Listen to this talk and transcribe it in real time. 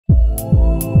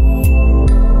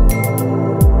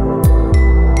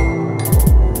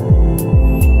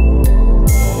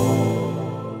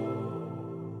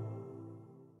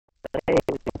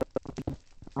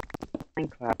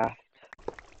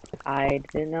I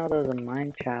didn't know there was a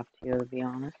mine shaft here, to be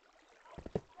honest.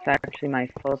 It's actually my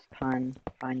first time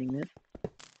finding this.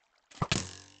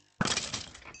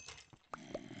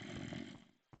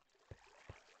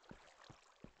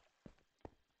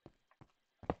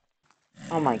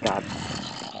 Oh my god.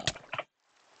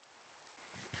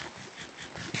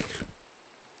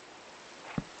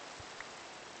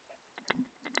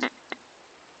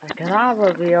 I cannot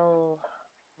reveal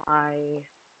my...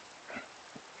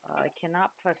 I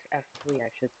cannot press F3, I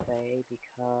should say,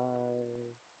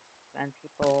 because then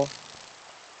people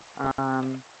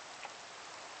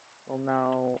will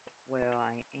know where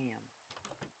I am.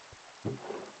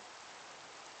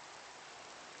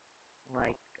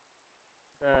 Like,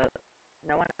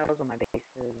 no one knows where my base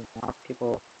is, and a lot of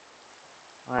people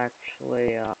are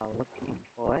actually looking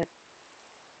for it.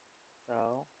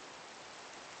 So,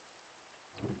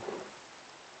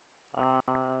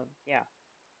 yeah.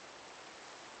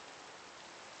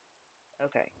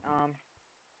 Okay,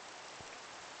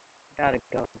 gotta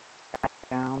go back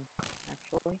down,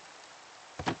 actually.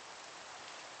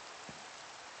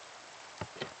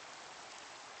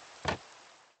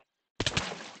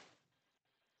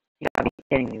 You gotta be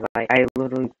kidding me, right? I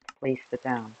literally placed it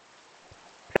down.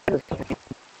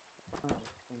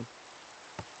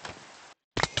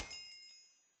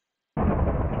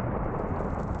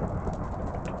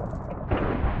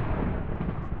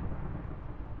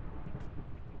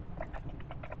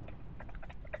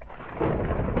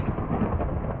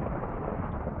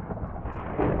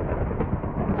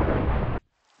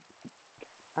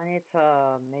 I need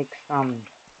to make some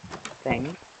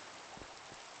things.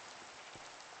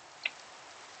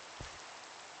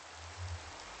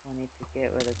 I need to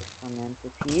get rid of some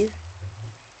entities.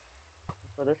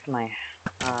 So this is my,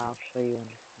 I'll show you in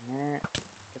just a minute.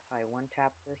 If I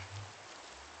one-tap this.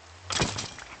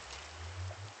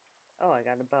 Oh, I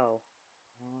got a bow.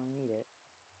 I don't need it.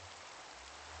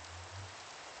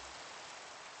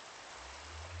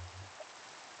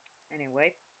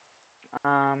 Anyway,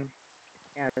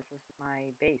 yeah, this is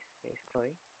my base,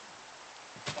 basically.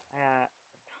 I got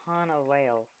a ton of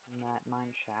rail from that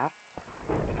mine shaft.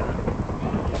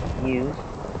 Use.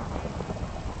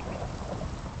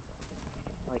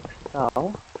 Like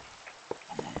so.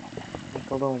 Make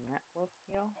a little network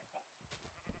here.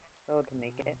 So to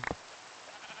make it.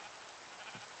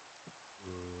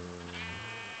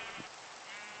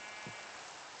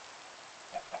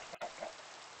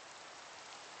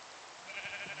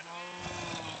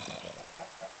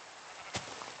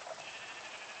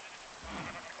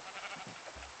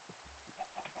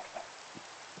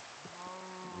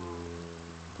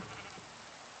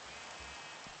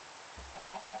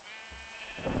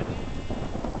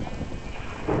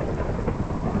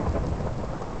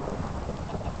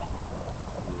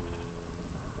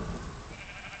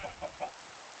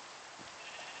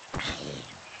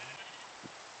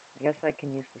 I guess I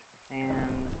can use the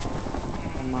sand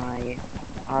for my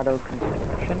auto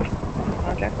construction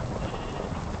project.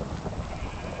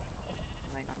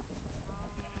 Might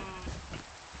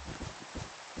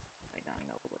not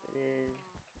know what it is.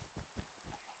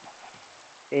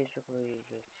 Basically,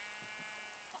 just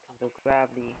the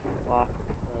gravity blocks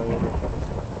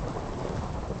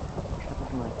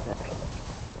something like that.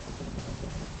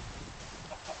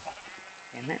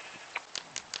 Damn it.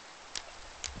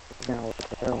 No,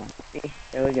 see,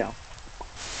 there we go.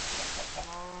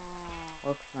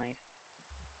 Looks nice.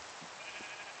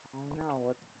 Oh no,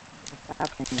 what's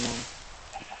happening now?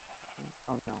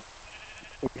 Oh no.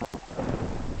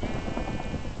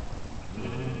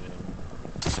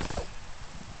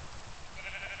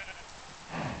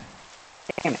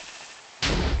 Damn it.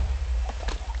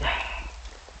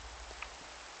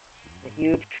 A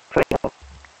huge trail.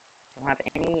 Don't have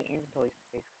any inventory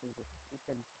space because of the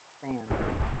stupid sand.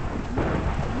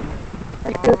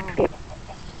 I could escape.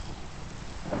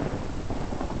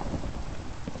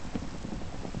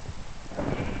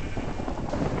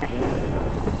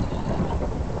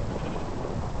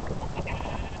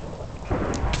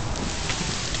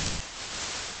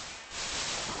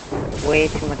 Way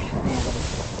too much sand.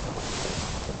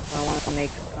 I want to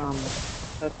make some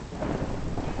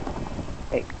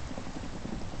cake.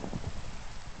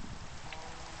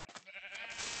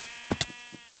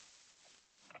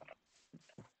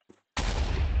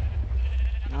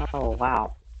 Oh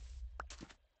wow.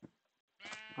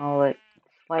 Oh, it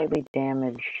slightly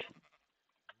damaged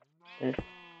this.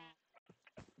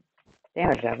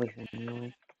 Damaged everything,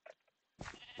 really.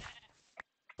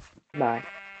 Bye.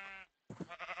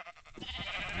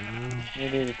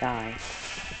 Ready to die.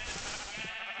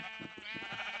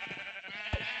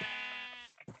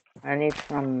 I need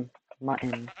some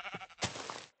mutton.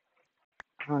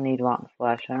 don't need rotten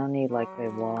flesh. I don't need like a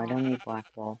wool. I don't need black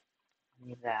wool. I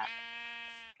need that.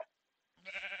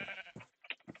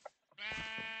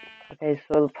 Okay,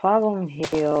 so the problem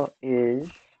here is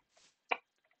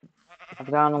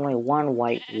I've got only one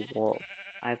white wolf.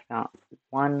 I've got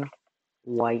one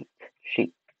white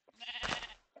sheep.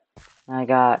 And I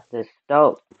got this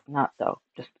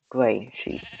just gray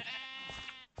sheep.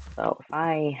 So if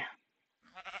I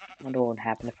wonder what would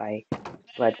happen if I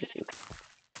bred with you.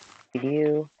 Breed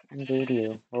you and breed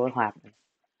you. What will happen?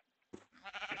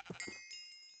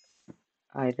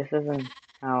 Alright, this isn't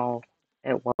how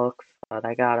it works, but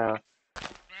I got a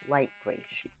light gray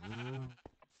sheep.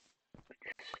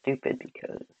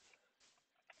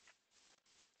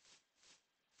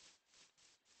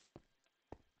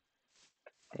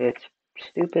 It's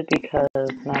stupid because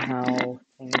it's not how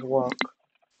things work.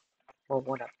 Well,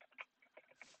 whatever.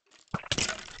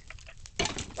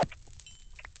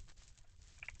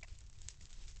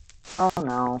 Oh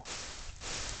no.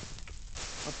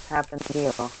 What's happened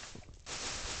here? I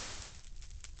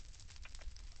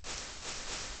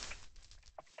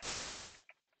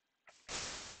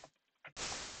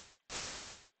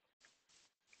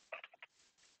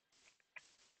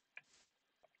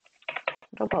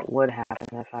wonder what would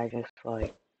happen if I just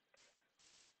like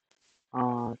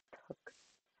took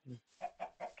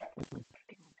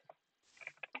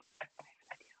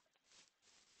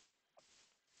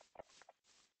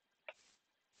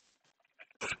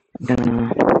I'm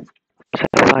gonna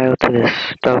set fire to this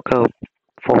Stoco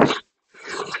force.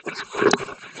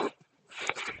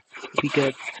 Be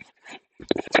good.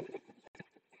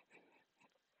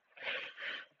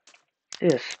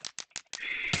 This.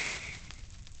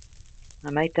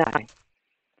 I might die.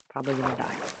 Probably gonna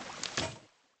die.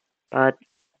 But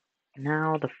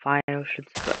now the fire should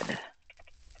spread.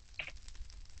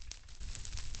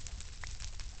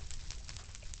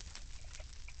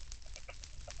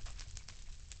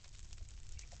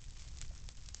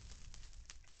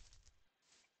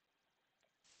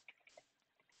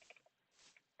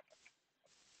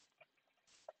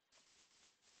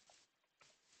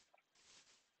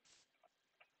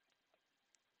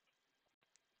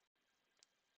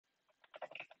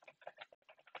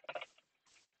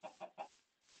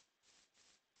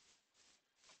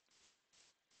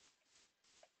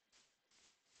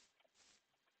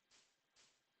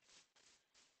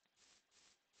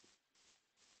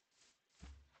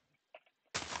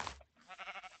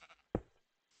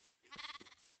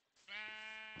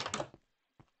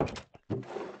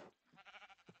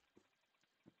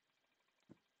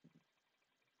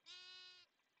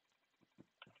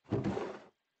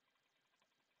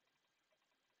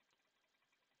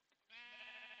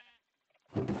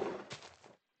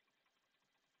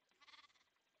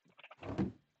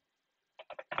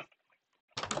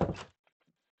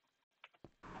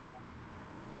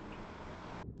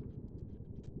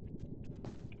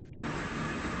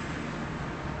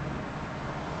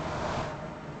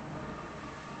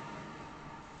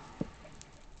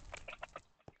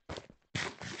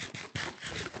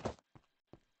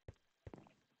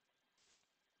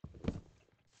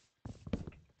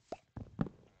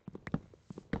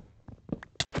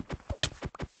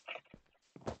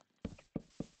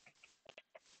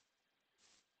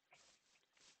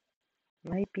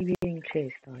 Might be being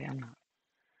chased, though I'm not.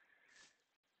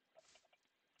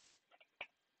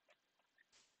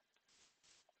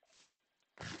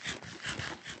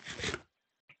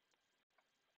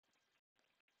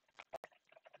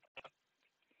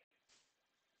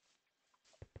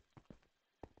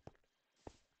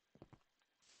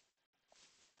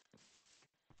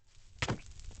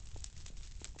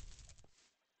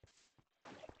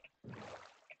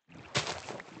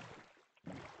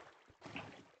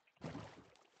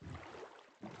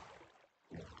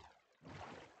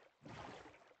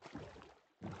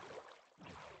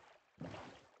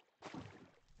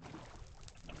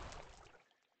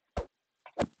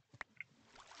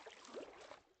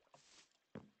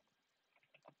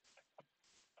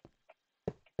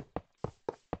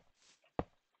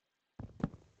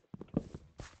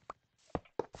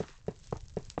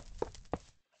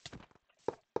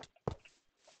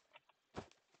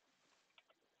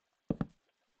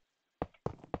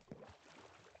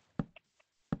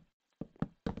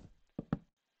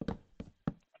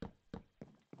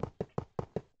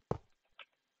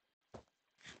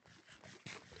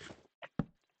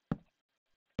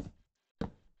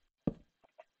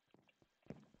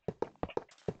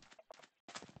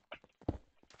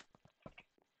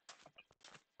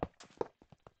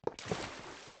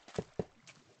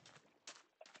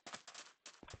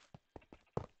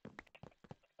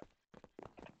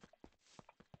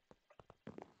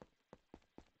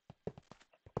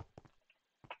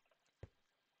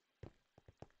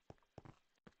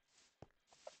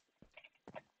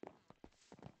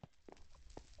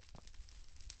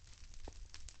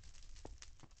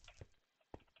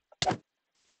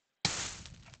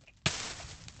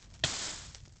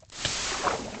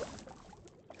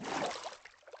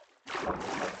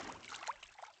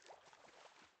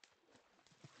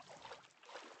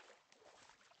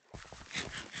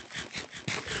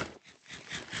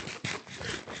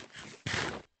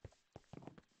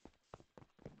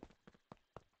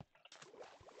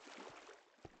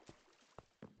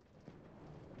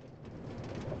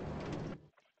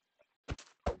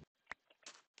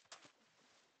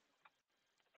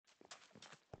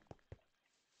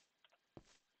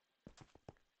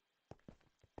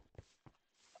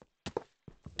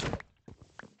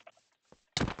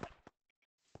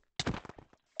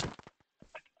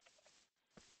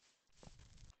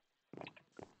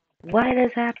 What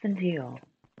has happened to you?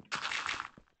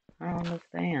 I don't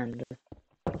understand.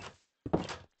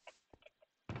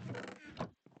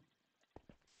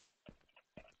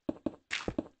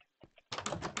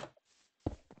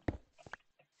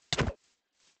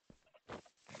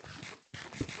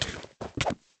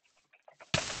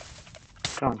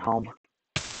 Going home.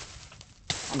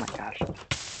 Oh my gosh.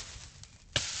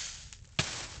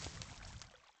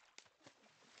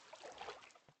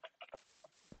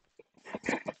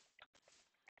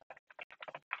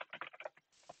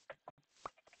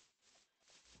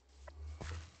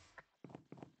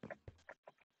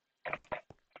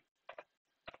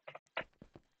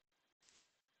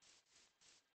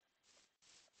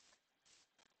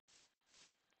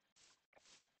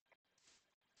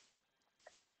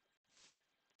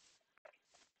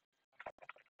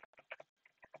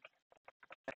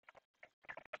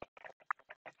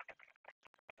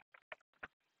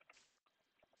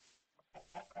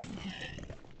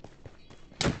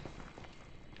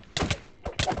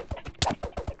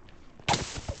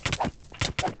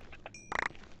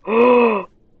 Oh,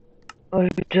 I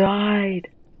died.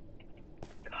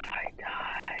 God, I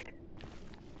died.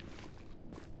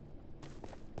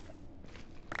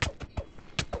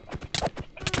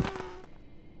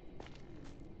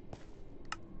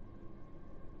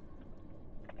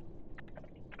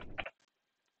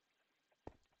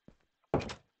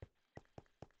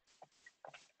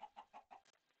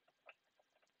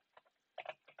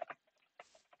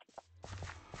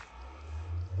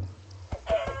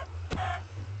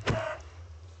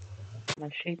 My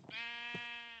sheep.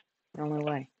 The only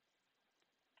way.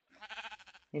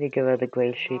 Need to give her the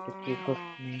gray sheep. It's useless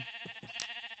to me.